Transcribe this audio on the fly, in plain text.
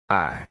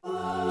I,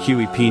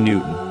 Huey P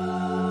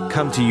Newton,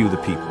 come to you the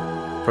people,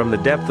 from the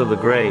depth of the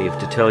grave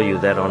to tell you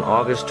that on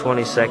August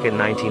 22nd,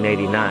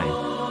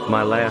 1989,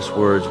 my last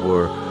words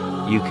were,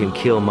 "You can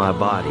kill my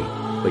body,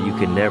 but you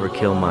can never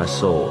kill my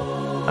soul."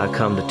 I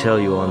come to tell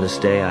you on this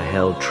day I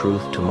held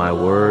truth to my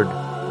word.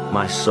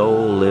 My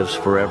soul lives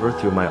forever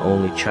through my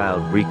only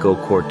child, Rico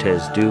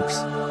Cortez Dukes,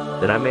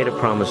 that I made a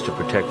promise to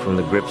protect from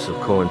the grips of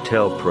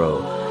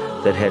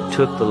COINTELPRO that had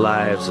took the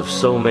lives of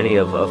so many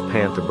of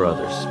Panther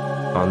brothers.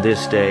 On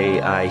this day,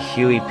 I,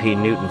 Huey P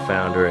Newton,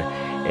 founder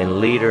and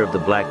leader of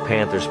the Black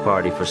Panthers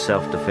Party for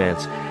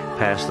Self-Defense,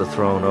 pass the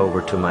throne over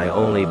to my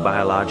only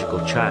biological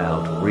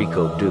child,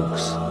 Rico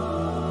Dukes.